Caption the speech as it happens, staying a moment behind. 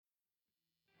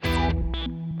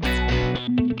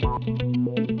Welcome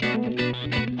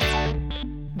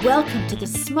to the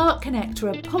Smart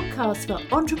Connector, a podcast for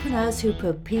entrepreneurs who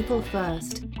put people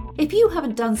first. If you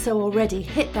haven't done so already,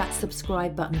 hit that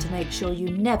subscribe button to make sure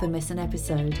you never miss an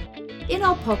episode. In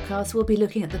our podcast, we'll be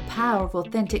looking at the power of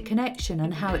authentic connection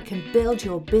and how it can build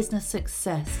your business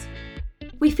success.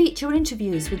 We feature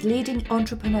interviews with leading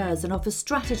entrepreneurs and offer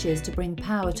strategies to bring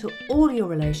power to all your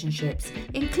relationships,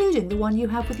 including the one you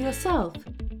have with yourself.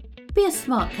 Be a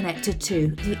smart connector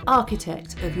too, the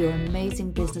architect of your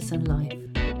amazing business and life.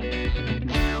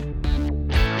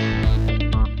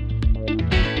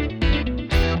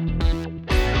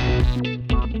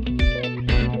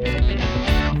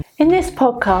 In this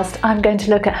podcast, I'm going to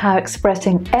look at how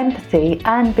expressing empathy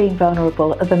and being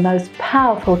vulnerable are the most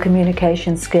powerful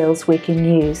communication skills we can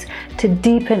use to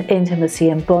deepen intimacy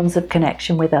and bonds of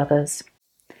connection with others.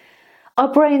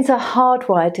 Our brains are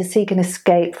hardwired to seek an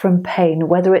escape from pain,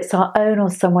 whether it's our own or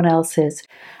someone else's.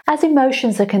 As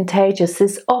emotions are contagious,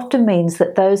 this often means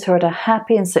that those who are at a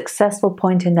happy and successful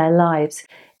point in their lives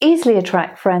easily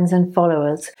attract friends and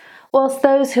followers, whilst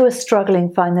those who are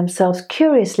struggling find themselves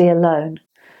curiously alone.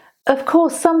 Of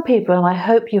course, some people, and I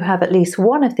hope you have at least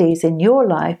one of these in your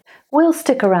life, will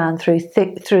stick around through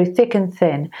thick and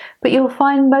thin, but you'll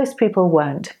find most people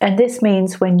won't, and this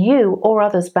means when you or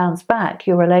others bounce back,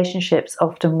 your relationships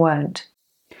often won't.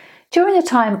 During the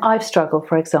time I've struggled,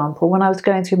 for example, when I was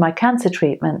going through my cancer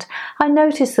treatment, I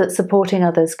noticed that supporting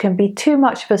others can be too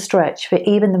much of a stretch for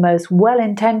even the most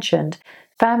well-intentioned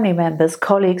family members,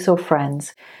 colleagues or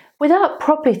friends. Without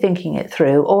properly thinking it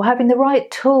through or having the right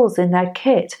tools in their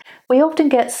kit, we often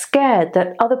get scared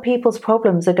that other people's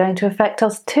problems are going to affect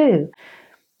us too.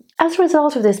 As a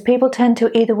result of this, people tend to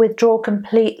either withdraw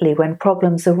completely when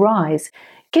problems arise,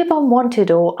 give unwanted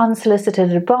or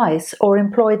unsolicited advice, or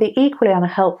employ the equally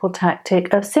unhelpful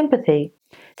tactic of sympathy.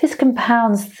 This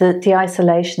compounds the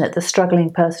isolation that the struggling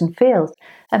person feels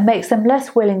and makes them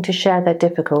less willing to share their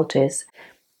difficulties.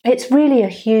 It's really a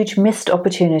huge missed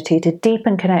opportunity to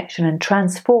deepen connection and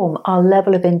transform our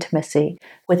level of intimacy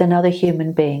with another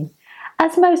human being.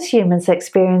 As most humans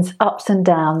experience ups and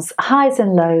downs, highs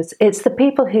and lows, it's the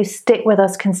people who stick with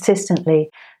us consistently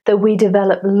that we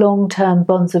develop long-term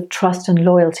bonds of trust and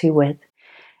loyalty with.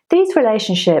 These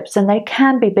relationships, and they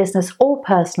can be business or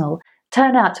personal,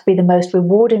 turn out to be the most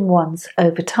rewarding ones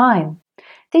over time.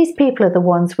 These people are the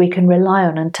ones we can rely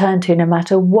on and turn to no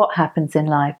matter what happens in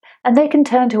life, and they can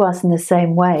turn to us in the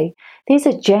same way. These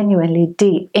are genuinely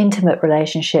deep, intimate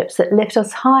relationships that lift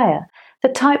us higher, the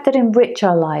type that enrich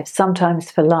our lives,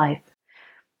 sometimes for life.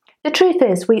 The truth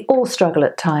is, we all struggle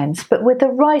at times, but with the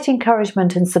right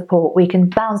encouragement and support, we can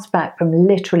bounce back from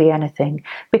literally anything,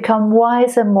 become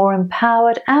wiser, more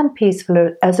empowered, and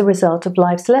peaceful as a result of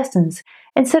life's lessons,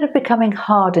 instead of becoming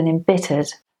hard and embittered.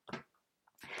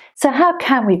 So how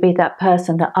can we be that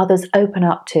person that others open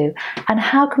up to, and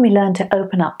how can we learn to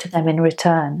open up to them in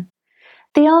return?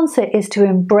 The answer is to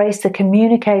embrace the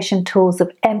communication tools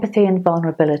of empathy and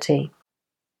vulnerability.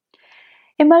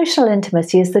 Emotional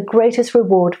intimacy is the greatest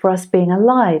reward for us being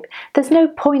alive. There's no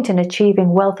point in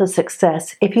achieving wealth or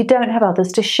success if you don't have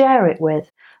others to share it with.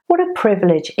 What a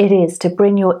privilege it is to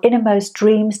bring your innermost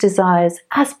dreams, desires,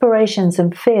 aspirations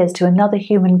and fears to another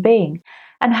human being,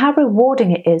 and how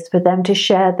rewarding it is for them to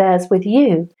share theirs with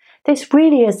you. This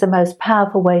really is the most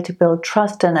powerful way to build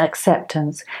trust and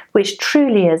acceptance, which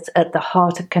truly is at the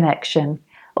heart of connection.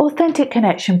 Authentic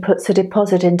connection puts a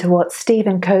deposit into what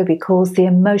Stephen Covey calls the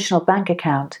emotional bank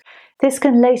account. This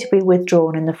can later be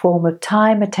withdrawn in the form of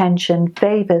time, attention,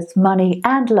 favours, money,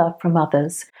 and love from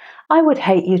others. I would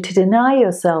hate you to deny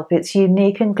yourself its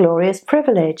unique and glorious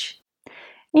privilege.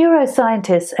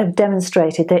 Neuroscientists have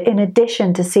demonstrated that in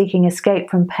addition to seeking escape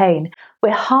from pain,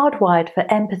 we're hardwired for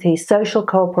empathy, social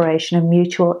cooperation, and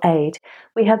mutual aid.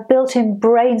 We have built-in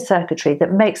brain circuitry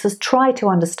that makes us try to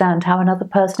understand how another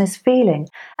person is feeling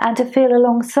and to feel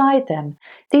alongside them.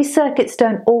 These circuits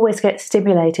don't always get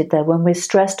stimulated though when we're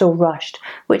stressed or rushed,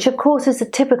 which of course is a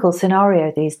typical scenario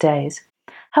these days.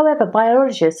 However,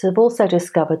 biologists have also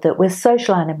discovered that we're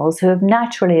social animals who have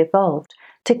naturally evolved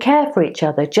to care for each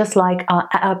other, just like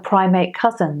our primate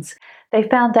cousins. They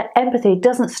found that empathy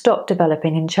doesn't stop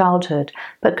developing in childhood,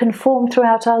 but can form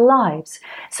throughout our lives.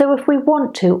 So if we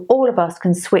want to, all of us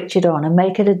can switch it on and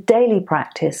make it a daily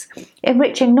practice,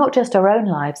 enriching not just our own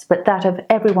lives, but that of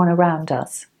everyone around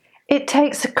us. It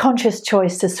takes a conscious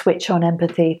choice to switch on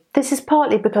empathy. This is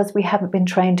partly because we haven't been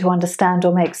trained to understand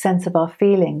or make sense of our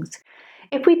feelings.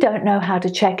 If we don't know how to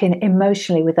check in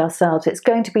emotionally with ourselves, it's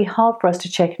going to be hard for us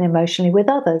to check in emotionally with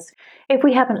others. If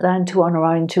we haven't learned to honour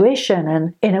our intuition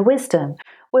and inner wisdom,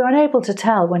 we're unable to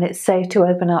tell when it's safe to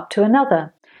open up to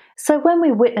another. So when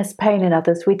we witness pain in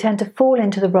others, we tend to fall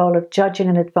into the role of judging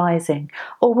and advising,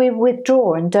 or we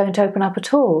withdraw and don't open up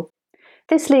at all.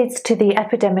 This leads to the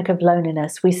epidemic of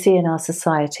loneliness we see in our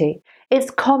society.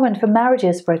 It's common for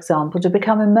marriages, for example, to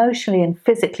become emotionally and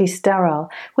physically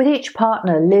sterile, with each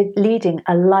partner leading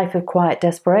a life of quiet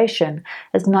desperation,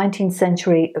 as 19th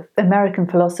century American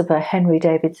philosopher Henry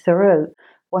David Thoreau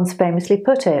once famously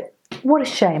put it. What a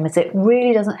shame, as it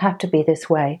really doesn't have to be this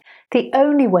way. The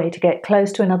only way to get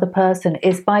close to another person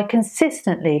is by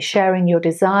consistently sharing your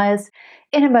desires,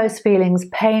 innermost feelings,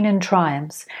 pain and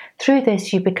triumphs. Through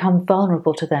this, you become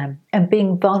vulnerable to them, and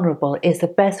being vulnerable is the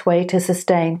best way to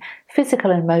sustain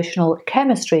physical and emotional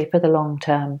chemistry for the long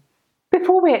term.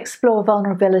 Before we explore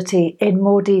vulnerability in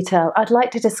more detail, I'd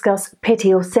like to discuss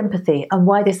pity or sympathy and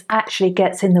why this actually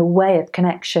gets in the way of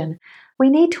connection. We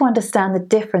need to understand the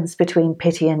difference between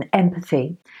pity and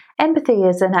empathy. Empathy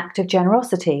is an act of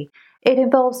generosity. It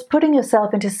involves putting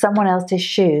yourself into someone else's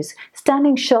shoes,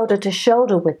 standing shoulder to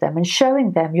shoulder with them and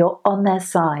showing them you're on their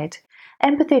side.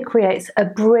 Empathy creates a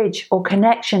bridge or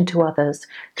connection to others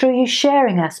through you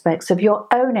sharing aspects of your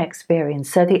own experience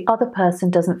so the other person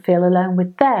doesn't feel alone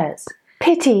with theirs.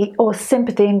 Pity or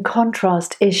sympathy, in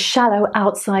contrast, is shallow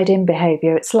outside-in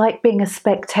behaviour. It's like being a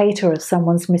spectator of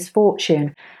someone's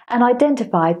misfortune and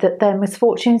identified that their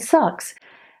misfortune sucks.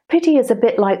 Pity is a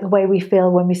bit like the way we feel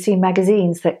when we see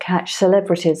magazines that catch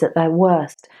celebrities at their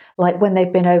worst, like when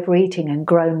they've been overeating and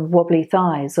grown wobbly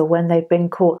thighs, or when they've been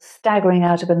caught staggering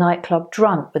out of a nightclub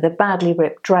drunk with a badly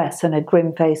ripped dress and a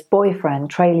grim-faced boyfriend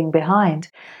trailing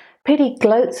behind. Pity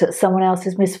gloats at someone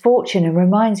else's misfortune and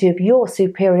reminds you of your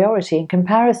superiority in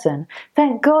comparison.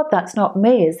 Thank God that's not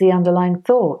me, is the underlying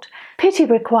thought. Pity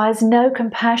requires no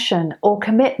compassion or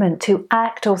commitment to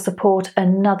act or support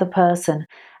another person,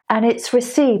 and it's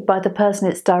received by the person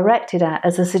it's directed at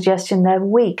as a suggestion they're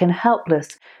weak and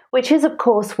helpless, which is of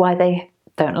course why they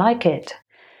don't like it.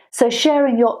 So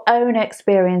sharing your own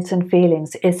experience and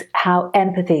feelings is how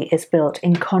empathy is built.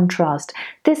 In contrast,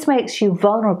 this makes you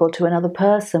vulnerable to another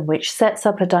person, which sets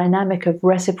up a dynamic of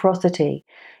reciprocity.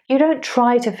 You don't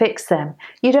try to fix them.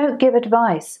 You don't give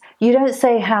advice. You don't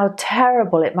say how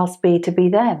terrible it must be to be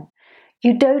them.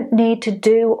 You don't need to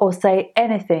do or say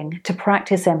anything to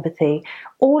practice empathy.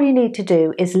 All you need to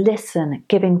do is listen,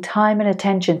 giving time and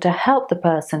attention to help the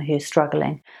person who's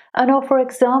struggling, and offer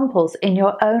examples in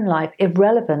your own life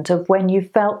irrelevant of when you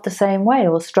felt the same way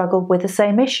or struggled with the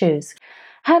same issues.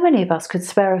 How many of us could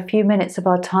spare a few minutes of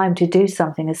our time to do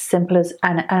something as simple as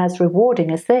and as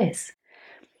rewarding as this?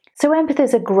 So empathy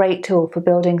is a great tool for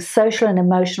building social and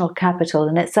emotional capital,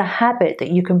 and it's a habit that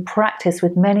you can practice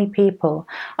with many people.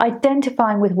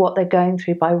 Identifying with what they're going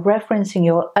through by referencing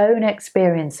your own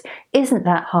experience isn't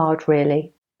that hard,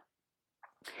 really.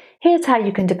 Here's how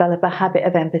you can develop a habit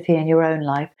of empathy in your own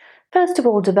life. First of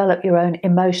all, develop your own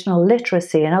emotional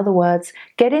literacy. In other words,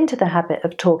 get into the habit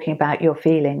of talking about your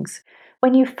feelings.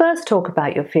 When you first talk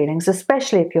about your feelings,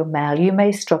 especially if you're male, you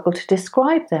may struggle to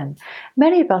describe them.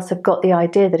 Many of us have got the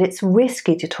idea that it's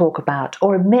risky to talk about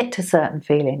or admit to certain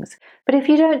feelings. But if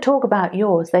you don't talk about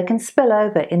yours, they can spill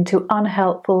over into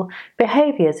unhelpful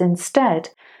behaviours instead.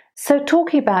 So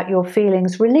talking about your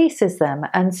feelings releases them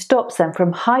and stops them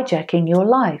from hijacking your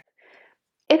life.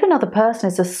 If another person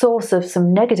is a source of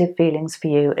some negative feelings for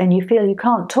you and you feel you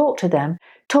can't talk to them,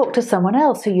 talk to someone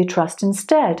else who you trust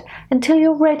instead until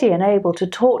you're ready and able to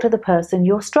talk to the person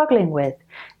you're struggling with.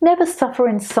 Never suffer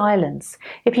in silence.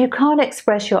 If you can't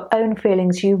express your own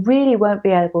feelings, you really won't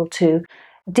be able to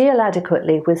deal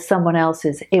adequately with someone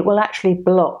else's. It will actually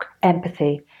block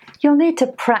empathy. You'll need to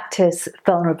practice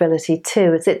vulnerability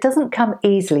too, as it doesn't come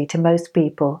easily to most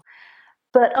people.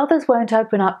 But others won't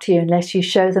open up to you unless you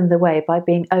show them the way by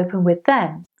being open with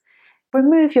them.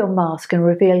 Remove your mask and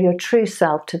reveal your true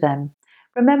self to them.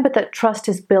 Remember that trust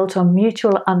is built on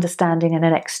mutual understanding and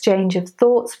an exchange of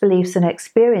thoughts, beliefs, and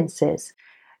experiences.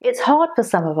 It's hard for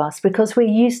some of us because we're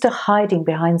used to hiding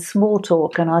behind small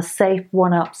talk and our safe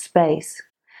one-up space.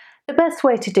 The best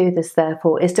way to do this,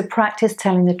 therefore, is to practice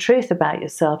telling the truth about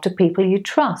yourself to people you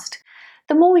trust.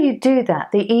 The more you do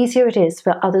that, the easier it is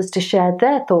for others to share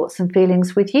their thoughts and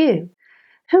feelings with you.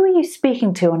 Who are you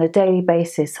speaking to on a daily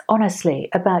basis, honestly,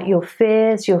 about your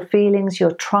fears, your feelings,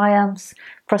 your triumphs,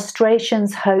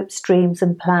 frustrations, hopes, dreams,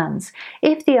 and plans?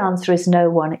 If the answer is no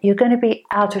one, you're going to be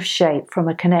out of shape from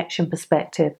a connection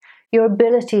perspective. Your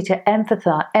ability to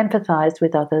empathize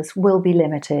with others will be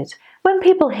limited. When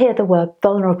people hear the word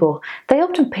vulnerable, they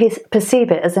often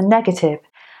perceive it as a negative.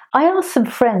 I asked some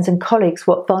friends and colleagues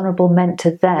what vulnerable meant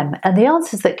to them, and the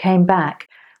answers that came back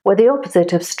were the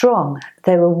opposite of strong.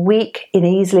 They were weak,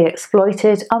 easily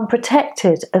exploited,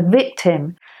 unprotected, a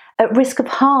victim, at risk of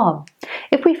harm.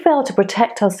 If we fail to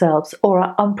protect ourselves or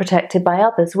are unprotected by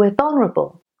others, we're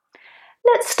vulnerable.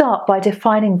 Let's start by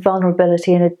defining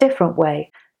vulnerability in a different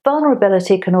way.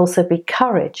 Vulnerability can also be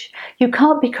courage. You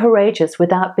can't be courageous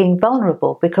without being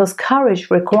vulnerable because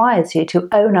courage requires you to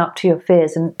own up to your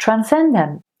fears and transcend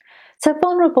them. So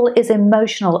vulnerable is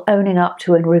emotional owning up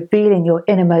to and revealing your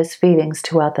innermost feelings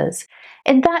to others.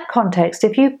 In that context,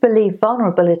 if you believe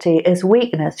vulnerability is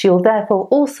weakness, you'll therefore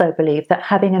also believe that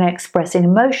having and expressing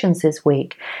emotions is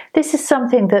weak. This is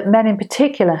something that men in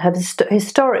particular have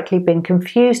historically been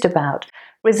confused about,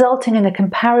 resulting in a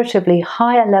comparatively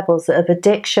higher levels of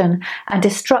addiction and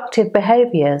destructive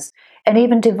behaviors, and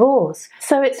even divorce.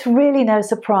 So it's really no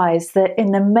surprise that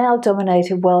in the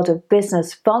male-dominated world of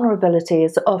business, vulnerability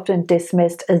is often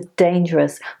dismissed as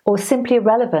dangerous or simply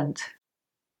irrelevant.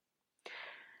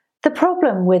 The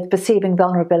problem with perceiving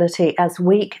vulnerability as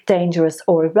weak, dangerous,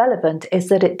 or irrelevant is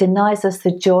that it denies us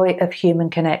the joy of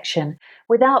human connection.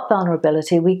 Without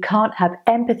vulnerability, we can't have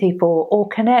empathy for or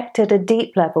connect at a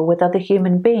deep level with other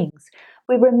human beings.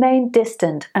 We remain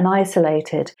distant and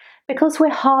isolated. Because we're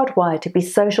hardwired to be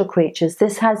social creatures,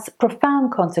 this has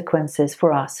profound consequences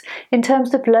for us in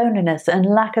terms of loneliness and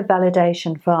lack of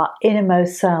validation for our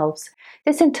innermost selves.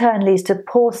 This in turn leads to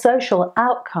poor social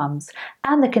outcomes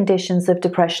and the conditions of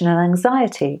depression and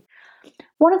anxiety.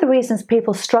 One of the reasons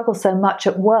people struggle so much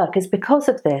at work is because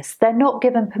of this. They're not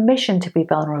given permission to be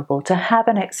vulnerable, to have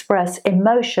and express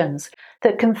emotions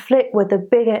that conflict with the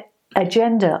bigger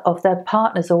agenda of their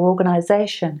partners or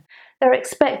organization. They're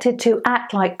expected to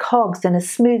act like cogs in a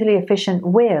smoothly efficient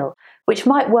wheel, which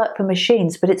might work for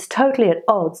machines, but it's totally at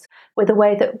odds with the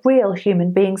way that real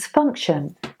human beings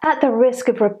function. At the risk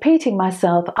of repeating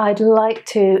myself, I'd like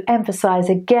to emphasize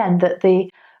again that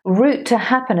the route to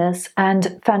happiness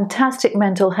and fantastic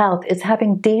mental health is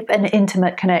having deep and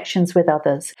intimate connections with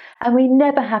others, and we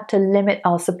never have to limit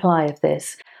our supply of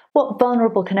this. What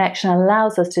vulnerable connection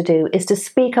allows us to do is to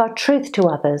speak our truth to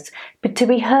others, but to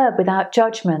be heard without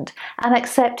judgment and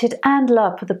accepted and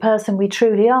loved for the person we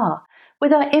truly are,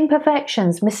 with our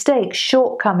imperfections, mistakes,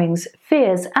 shortcomings,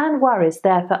 fears and worries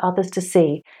there for others to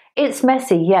see. It's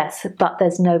messy, yes, but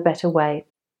there's no better way.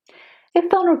 If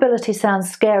vulnerability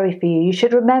sounds scary for you, you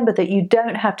should remember that you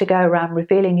don't have to go around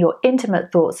revealing your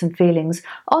intimate thoughts and feelings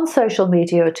on social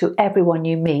media or to everyone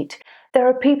you meet. There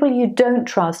are people you don't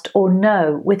trust or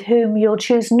know with whom you'll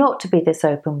choose not to be this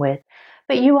open with,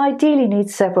 but you ideally need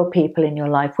several people in your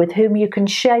life with whom you can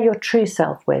share your true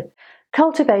self with.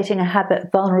 Cultivating a habit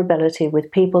of vulnerability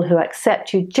with people who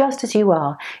accept you just as you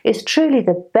are is truly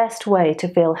the best way to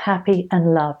feel happy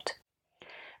and loved.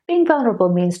 Being vulnerable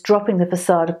means dropping the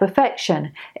facade of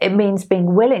perfection. It means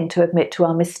being willing to admit to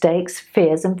our mistakes,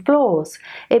 fears and flaws.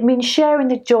 It means sharing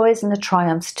the joys and the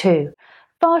triumphs too.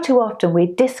 Far too often we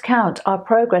discount our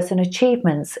progress and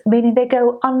achievements, meaning they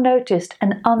go unnoticed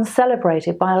and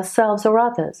uncelebrated by ourselves or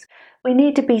others. We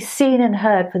need to be seen and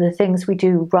heard for the things we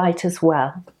do right as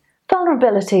well.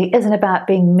 Vulnerability isn't about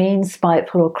being mean,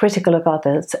 spiteful, or critical of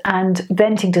others and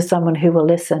venting to someone who will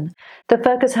listen. The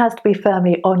focus has to be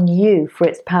firmly on you for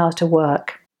its power to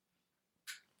work.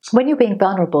 When you're being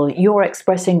vulnerable, you're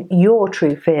expressing your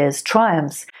true fears,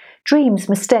 triumphs, dreams,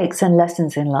 mistakes, and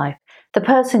lessons in life. The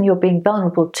person you're being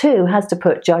vulnerable to has to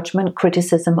put judgment,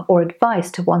 criticism, or advice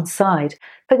to one side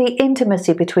for the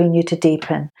intimacy between you to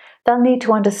deepen. They'll need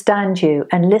to understand you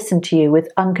and listen to you with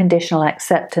unconditional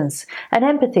acceptance and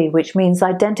empathy, which means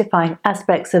identifying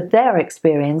aspects of their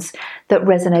experience that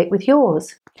resonate with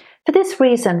yours. For this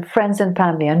reason, friends and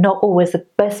family are not always the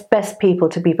best people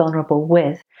to be vulnerable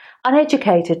with.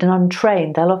 Uneducated and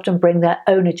untrained, they'll often bring their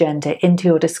own agenda into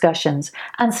your discussions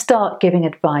and start giving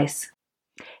advice.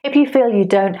 If you feel you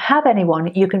don't have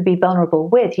anyone you can be vulnerable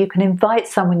with, you can invite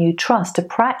someone you trust to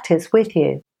practice with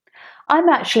you. I'm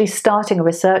actually starting a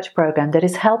research program that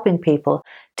is helping people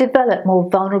develop more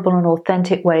vulnerable and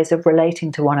authentic ways of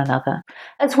relating to one another,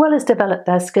 as well as develop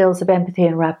their skills of empathy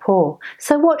and rapport.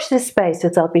 So watch this space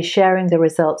as I'll be sharing the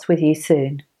results with you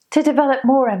soon. To develop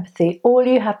more empathy, all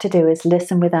you have to do is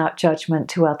listen without judgment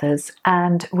to others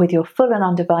and with your full and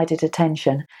undivided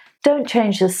attention. Don't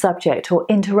change the subject or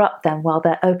interrupt them while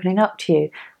they're opening up to you.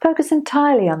 Focus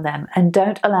entirely on them and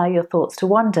don't allow your thoughts to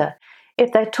wander.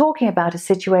 If they're talking about a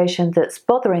situation that's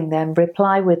bothering them,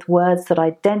 reply with words that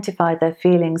identify their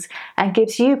feelings and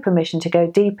gives you permission to go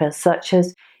deeper, such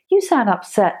as, "You sound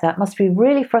upset, that must be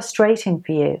really frustrating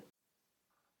for you."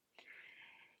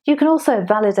 You can also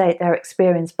validate their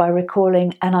experience by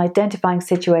recalling an identifying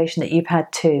situation that you've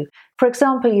had too. For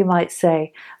example, you might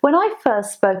say, "When I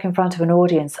first spoke in front of an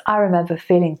audience, I remember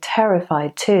feeling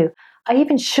terrified too. I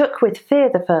even shook with fear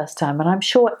the first time, and I'm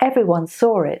sure everyone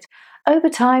saw it. Over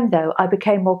time, though, I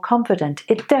became more confident.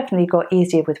 It definitely got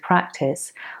easier with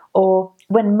practice. Or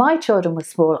when my children were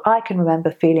small, I can remember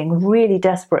feeling really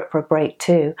desperate for a break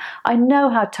too. I know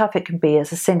how tough it can be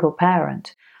as a single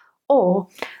parent. Or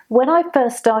when I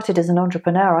first started as an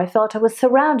entrepreneur, I felt I was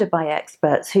surrounded by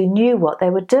experts who knew what they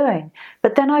were doing.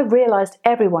 But then I realized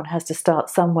everyone has to start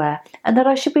somewhere and that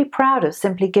I should be proud of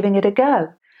simply giving it a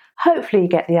go. Hopefully you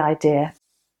get the idea.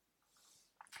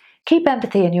 Keep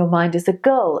empathy in your mind as a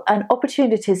goal, and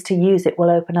opportunities to use it will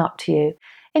open up to you.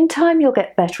 In time, you'll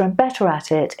get better and better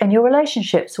at it, and your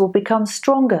relationships will become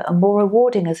stronger and more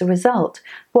rewarding as a result.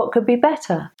 What could be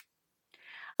better?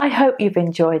 I hope you've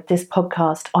enjoyed this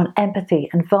podcast on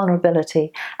empathy and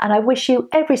vulnerability, and I wish you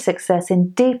every success in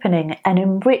deepening and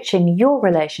enriching your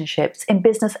relationships in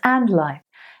business and life.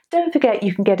 Don't forget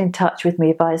you can get in touch with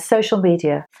me via social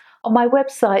media on my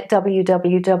website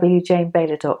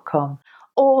www.janebaylor.com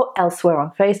or elsewhere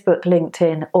on Facebook,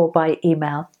 LinkedIn, or by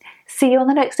email. See you on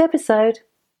the next episode.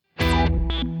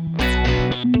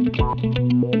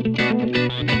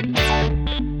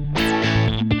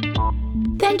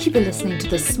 Thank you for listening to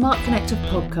the Smart Connector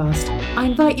podcast. I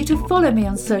invite you to follow me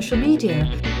on social media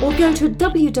or go to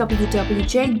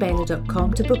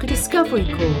www.janebaylor.com to book a discovery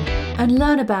call and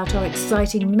learn about our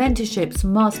exciting mentorships,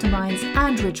 masterminds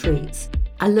and retreats.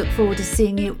 I look forward to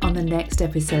seeing you on the next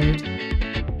episode.